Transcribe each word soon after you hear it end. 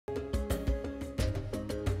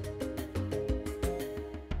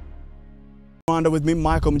Rwanda with me,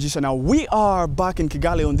 Michael Mujisha. Now, we are back in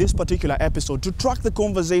Kigali on this particular episode to track the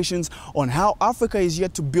conversations on how Africa is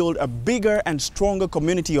yet to build a bigger and stronger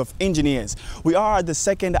community of engineers. We are at the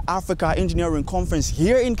second Africa Engineering Conference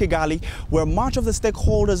here in Kigali, where much of the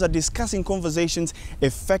stakeholders are discussing conversations,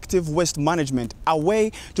 effective waste management, a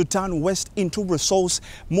way to turn waste into resource,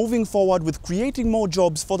 moving forward with creating more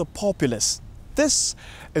jobs for the populace. This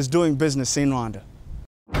is Doing Business in Rwanda.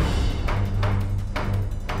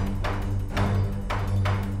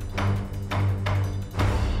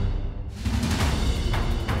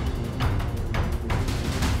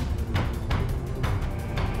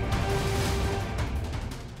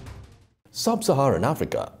 Sub-Saharan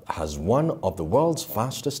Africa has one of the world's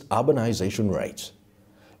fastest urbanization rates.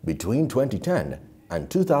 Between 2010 and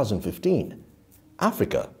 2015,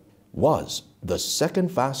 Africa was the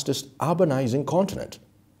second fastest urbanizing continent,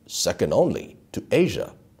 second only to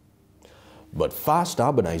Asia. But fast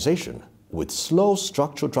urbanization with slow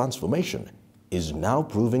structural transformation is now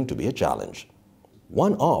proving to be a challenge.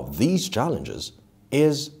 One of these challenges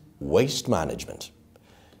is waste management.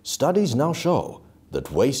 Studies now show that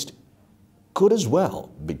waste could as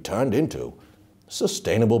well be turned into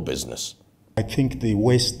sustainable business. I think the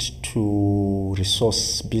waste to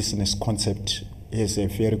resource business concept is a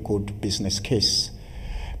very good business case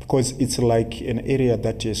because it's like an area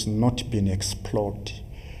that has not been explored.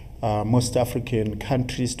 Most African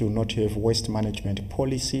countries do not have waste management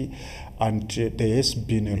policy, and there has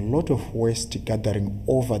been a lot of waste gathering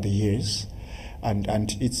over the years, and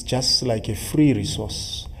it's just like a free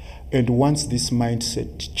resource. And once this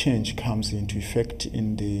mindset change comes into effect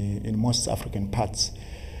in most African parts,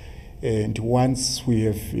 and once we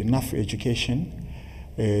have enough education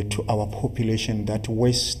to our population that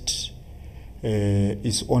waste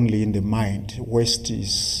is only in the mind, waste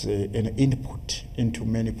is an input into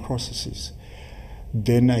many processes,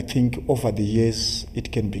 then I think over the years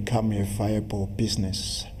it can become a viable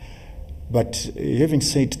business. But having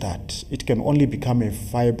said that, it can only become a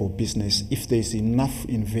viable business if there is enough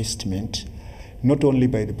investment, not only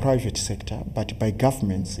by the private sector, but by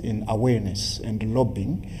governments in awareness and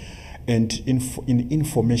lobbying and in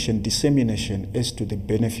information dissemination as to the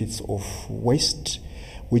benefits of waste,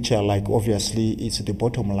 which are like, obviously, it's the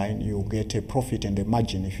bottom line. You get a profit and a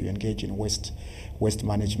margin if you engage in waste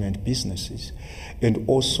management businesses. And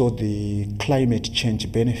also the climate change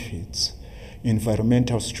benefits,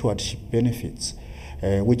 environmental stewardship benefits,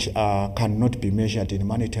 which cannot be measured in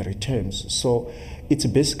monetary terms. So it's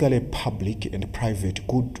basically a public and private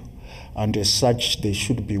good, and as such there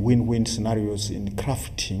should be win-win scenarios in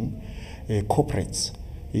crafting corporates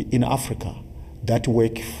in Africa that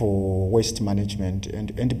work for waste management.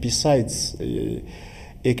 And besides,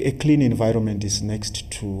 a clean environment is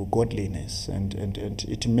next to godliness, and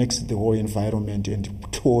it makes the whole environment and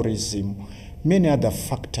tourism, many other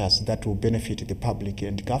factors that will benefit the public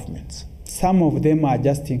and governments. Some of them are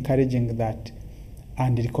just encouraging that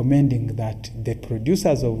and recommending that the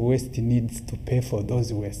producers of waste needs to pay for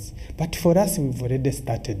those wastes. But for us, we've already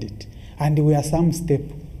started it, and we are some step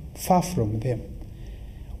far from them.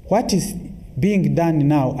 What is being done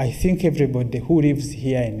now, I think everybody who lives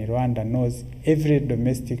here in Rwanda knows every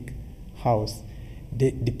domestic house,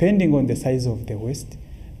 depending on the size of the waste,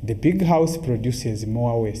 the big house produces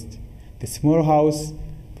more waste. The small house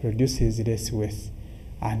produces less waste,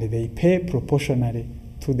 and they pay proportionally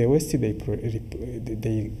to the waste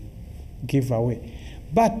they give away.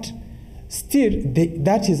 But still,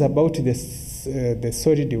 that is about the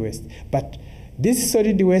solid waste. But this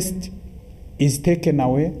solid waste is taken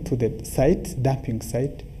away to the site, dumping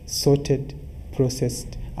site, sorted,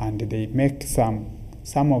 processed, and they make some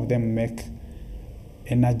of them make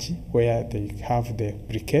energy where they have the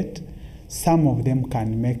briquette. Some of them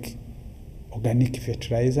can make organic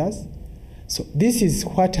fertilizers. So this is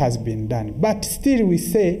what has been done. But still we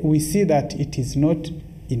see that it is not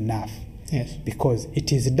enough. Yes. Because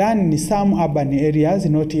it is done in some urban areas,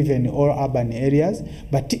 not even all urban areas.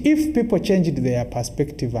 But if people changed their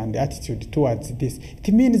perspective and attitude towards this,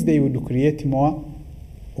 it means they would create more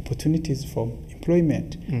opportunities for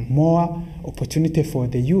employment, more opportunity for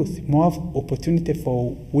the youth, more opportunity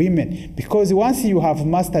for women. Because once you have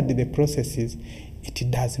mastered the processes,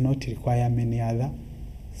 it does not require many other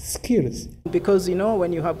skills. Because,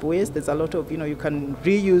 when you have waste, there's a lot of, you can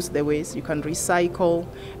reuse the waste, you can recycle,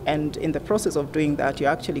 and in the process of doing that, you're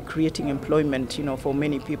actually creating employment, for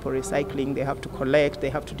many people. Recycling, they have to collect, they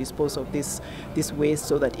have to dispose of this waste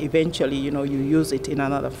so that eventually, you use it in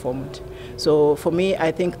another format. So for me,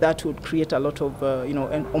 I think that would create a lot of,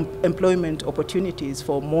 employment opportunities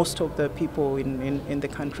for most of the people in the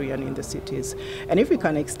country and in the cities. And if we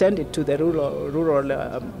can extend it to the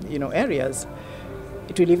rural areas,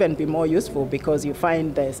 it will even be more useful, because you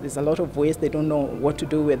find there's a lot of waste, they don't know what to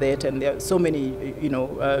do with it, and there are so many,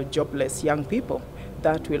 jobless young people.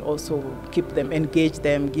 That will also keep them, engage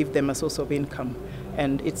them, give them a source of income.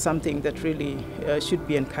 And it's something that really should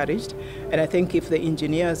be encouraged. And I think if the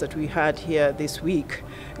engineers that we had here this week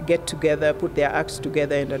get together, put their acts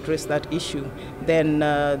together and address that issue, then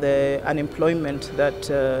the unemployment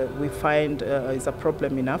that we find is a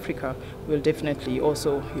problem in Africa will definitely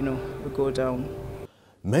also, go down.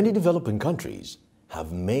 Many developing countries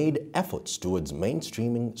have made efforts towards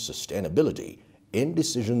mainstreaming sustainability in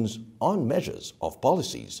decisions on measures of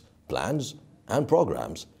policies, plans, and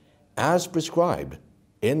programs as prescribed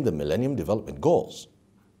in the Millennium Development Goals.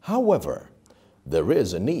 However, there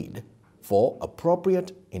is a need for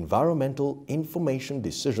appropriate environmental information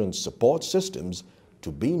decision support systems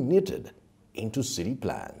to be knitted into city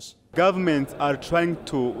plans. Governments are trying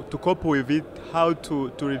to cope with it, how to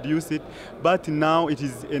reduce it, but now it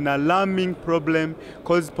is an alarming problem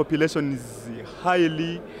because population is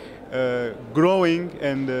highly growing,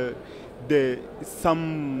 and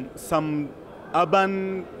some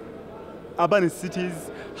urban cities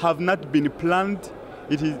have not been planned.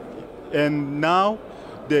 And now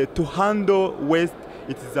to handle waste,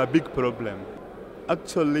 it is a big problem.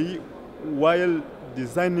 Actually, while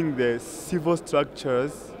designing the civil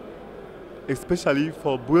structures, especially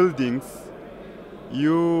for buildings,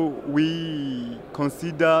 we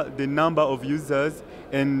consider the number of users,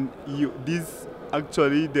 and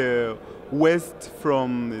actually the waste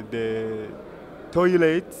from the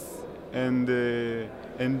toilets and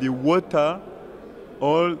the water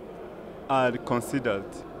all are considered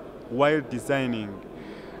while designing.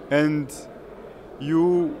 And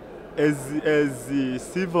you, as the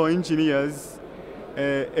civil engineers,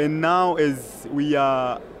 and now as we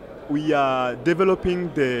are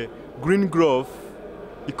developing the green growth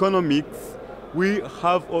economics, we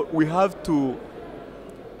have to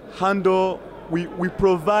handle. We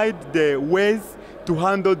provide the ways to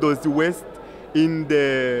handle those waste in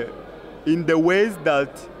the ways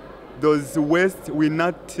that those waste will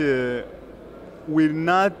not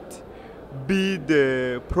be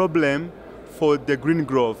the problem for the green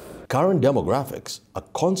growth. Current demographics are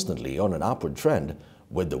constantly on an upward trend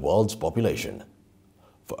with the world's population.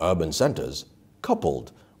 For urban centers,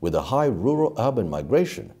 coupled with a high rural-urban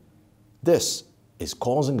migration, this is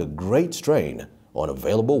causing a great strain on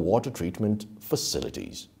available water treatment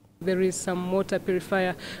facilities. There is some water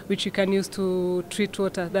purifier which you can use to treat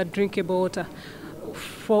water, that drinkable water,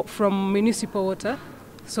 from municipal water,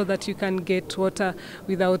 so that you can get water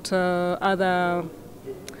without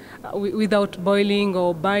without boiling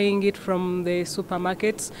or buying it from the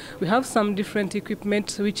supermarkets. We have some different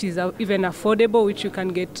equipment which is even affordable, which you can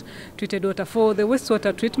get treated water. For the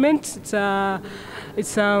wastewater treatment,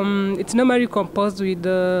 it's normally composed with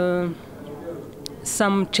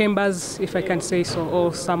some chambers, if I can say so,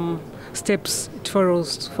 or some steps it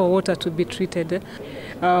follows for water to be treated.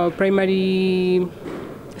 Primary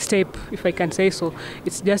step, if I can say so,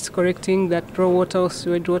 it's just correcting that raw water or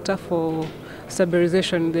sewage water for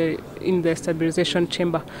stabilization in the stabilization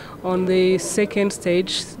chamber. On the second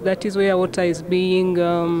stage, that is where water is being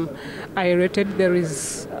aerated. There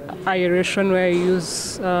is aeration where you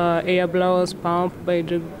use air blowers, pump,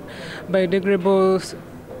 biodegradable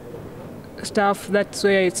stuff. That's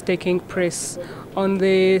where it's taking place. On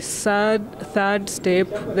the third step,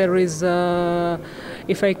 there is,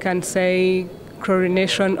 if I can say,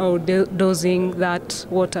 chlorination or dosing that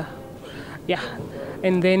water. Yeah.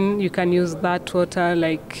 And then you can use that water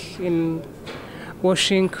like in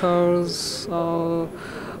washing cars or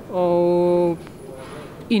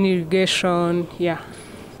in irrigation, yeah.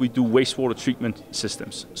 We do wastewater treatment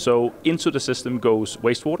systems. So into the system goes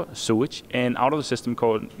wastewater, sewage, and out of the system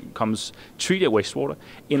comes treated wastewater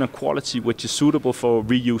in a quality which is suitable for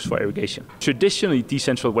reuse for irrigation. Traditionally,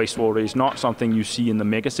 decentral wastewater is not something you see in the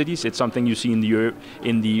megacities, it's something you see in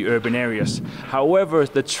the urban areas. However,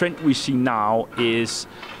 the trend we see now is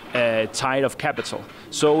tide of capital.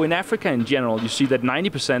 So in Africa in general, you see that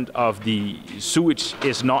 90% of the sewage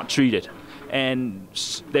is not treated. And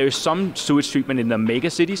there is some sewage treatment in the mega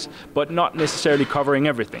cities, but not necessarily covering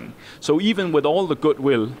everything. So even with all the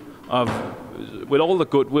goodwill of with all the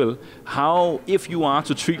goodwill, how, if you are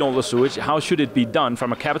to treat all the sewage, how should it be done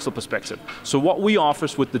from a capital perspective? So what we offer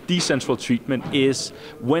with the decentral treatment is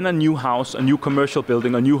when a new house, a new commercial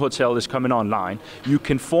building, a new hotel is coming online, you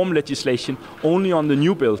can form legislation only on the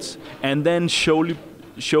new builds, and then slowly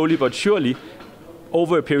but surely,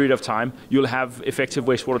 over a period of time, you'll have effective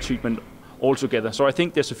wastewater treatment altogether. So I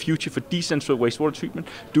think there's a future for decentral wastewater treatment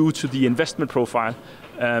due to the investment profile,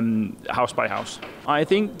 house by house. I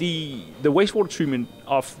think the wastewater treatment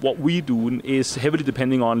of what we do is heavily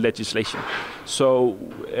depending on legislation. So,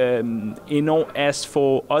 as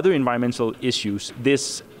for other environmental issues,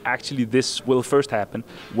 this will first happen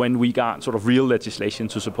when we got sort of real legislation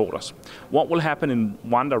to support us. What will happen in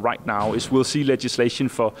Rwanda right now is we'll see legislation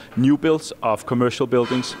for new builds of commercial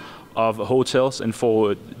buildings, of hotels, and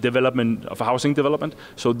for development of housing development.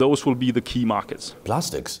 So those will be the key markets.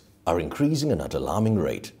 Plastics are increasing at an alarming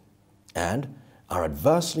rate and are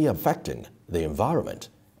adversely affecting the environment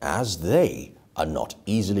as they are not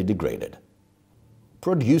easily degraded.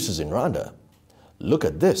 Producers in Rwanda look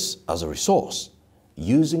at this as a resource,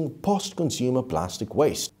 using post-consumer plastic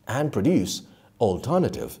waste and produce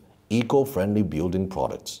alternative, eco-friendly building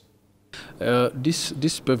products.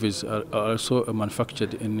 These PEVs are also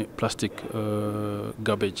manufactured in plastic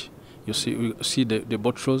garbage. You see the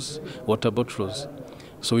bottles, water bottles.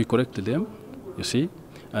 So we collect them, you see,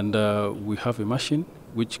 and we have a machine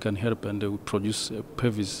which can help and we produce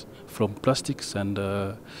PEVs from plastics and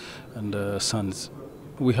sands.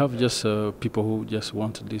 We have just people who just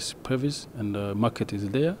want these PEVs, and the market is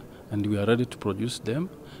there, and we are ready to produce them,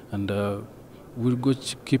 and we'll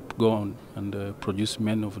keep going and produce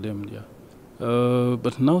many of them. Yeah.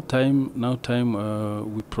 But now time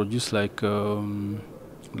we produce like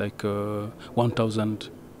 1,000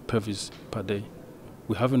 PEVs per day.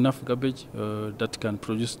 We have enough garbage that can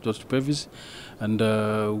produce those PEVs, and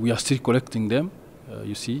we are still collecting them.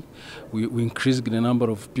 You see, we increase the number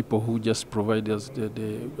of people who just provide us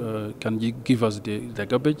can give us the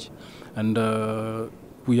garbage, and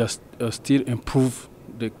we are still improve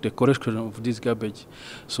the collection of this garbage.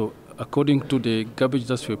 So according to the garbage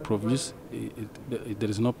that we produce, there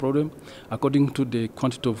is no problem. According to the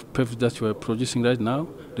quantity of PEVs that we are producing right now,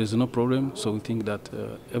 there is no problem. So we think that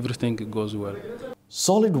everything goes well.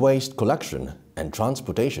 Solid waste collection and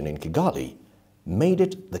transportation in Kigali made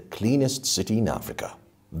it the cleanest city in Africa.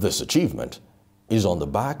 This achievement is on the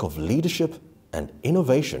back of leadership and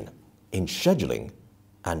innovation in scheduling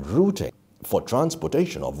and routing for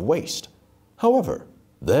transportation of waste. However,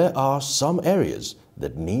 there are some areas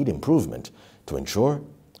that need improvement to ensure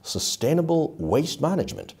sustainable waste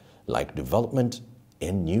management, like development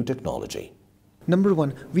in new technology. Number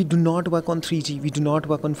one, we do not work on 3G, we do not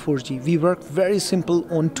work on 4G. We work very simple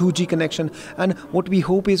on 2G connection, and what we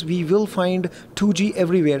hope is we will find 2G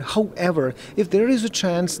everywhere. However, if there is a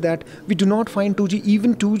chance that we do not find 2G,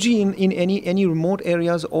 even 2G in any remote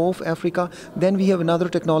areas of Africa, then we have another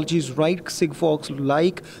technologies like Sigfox,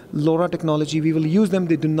 like LoRa technology. We will use them.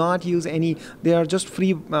 They do not use any, they are just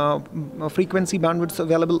free frequency bandwidths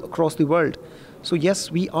available across the world. So yes,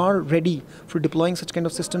 we are ready for deploying such kind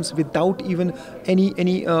of systems without even any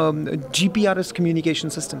GPRS communication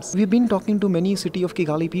systems. We've been talking to many city of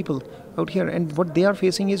Kigali people out here, and what they are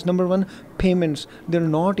facing is, number one, payments. They're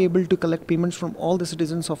not able to collect payments from all the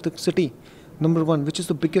citizens of the city. Number one, which is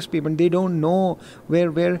the biggest payment. They don't know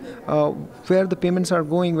where the payments are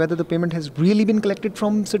going, whether the payment has really been collected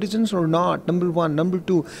from citizens or not. Number one. Number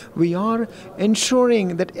two, we are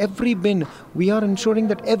ensuring that every bin, we are ensuring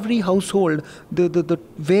that every household, the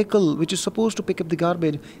vehicle which is supposed to pick up the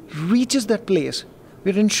garbage reaches that place.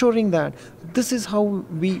 We're ensuring that. This is how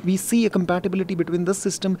we see a compatibility between this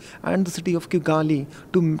system and the city of Kigali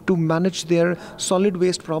to manage their solid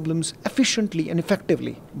waste problems efficiently and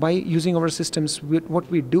effectively. By using our systems, what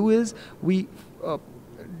we do is we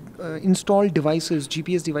install devices,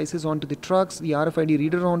 GPS devices onto the trucks, the RFID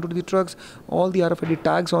reader onto the trucks, all the RFID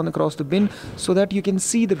tags on across the bin, so that you can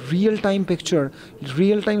see the real-time picture,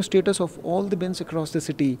 real-time status of all the bins across the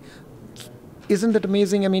city. Isn't that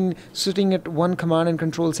amazing? I mean, sitting at one command and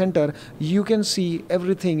control center, you can see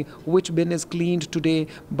everything, which bin is cleaned today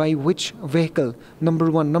by which vehicle, number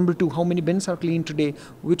one. Number two, how many bins are cleaned today,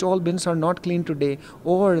 which all bins are not cleaned today.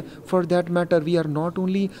 Or for that matter, we are not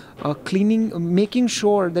only making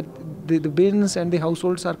sure that the bins and the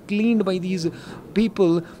households are cleaned by these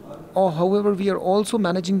people, however, we are also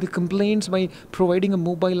managing the complaints by providing a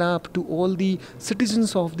mobile app to all the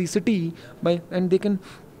citizens of the city, and they can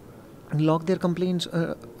log their complaints.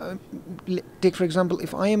 Take for example,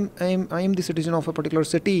 if I am the citizen of a particular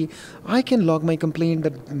city, I can log my complaint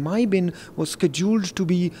that my bin was scheduled to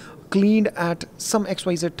be cleaned at some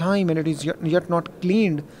XYZ time and it is yet not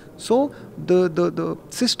cleaned, so the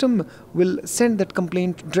system will send that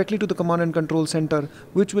complaint directly to the command and control center,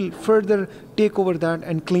 which will further take over that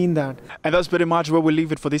and clean that. And that's pretty much where we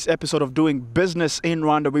leave it for this episode of Doing Business in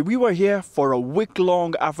Rwanda. We were here for a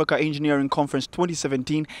week-long Africa Engineering Conference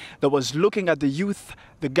 2017 that was looking at the youth,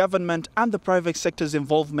 the government and the private sector's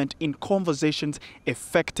involvement in conversations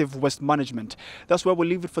effective waste management. That's where we'll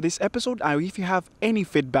leave it for this episode. And if you have any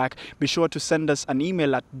feedback, be sure to send us an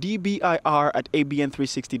email at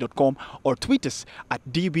dbir@abn360.com or tweet us at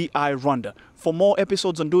dbirwanda. For more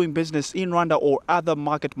episodes on doing business in Rwanda or other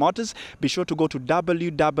market matters, be sure to go to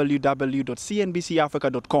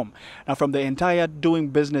www.cnbcafrica.com. Now, from the entire Doing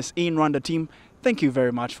Business in Rwanda team, thank you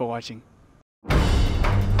very much for watching.